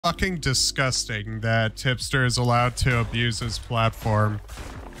fucking disgusting that Tipster is allowed to abuse his platform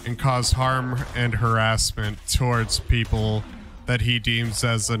and cause harm and harassment towards people that he deems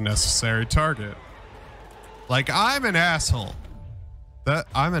as a necessary target. Like, I'm an asshole.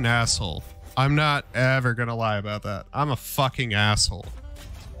 I'm an asshole. I'm not ever gonna lie about that. I'm a fucking asshole.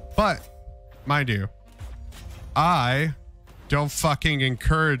 But, mind you, I don't fucking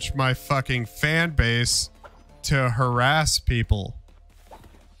encourage my fucking fan base to harass people.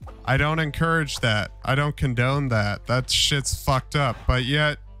 I don't encourage that. I don't condone that. That shit's fucked up. But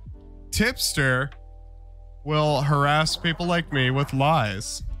yet, Tipster will harass people like me with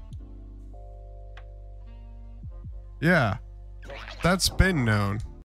lies. Yeah, that's been known.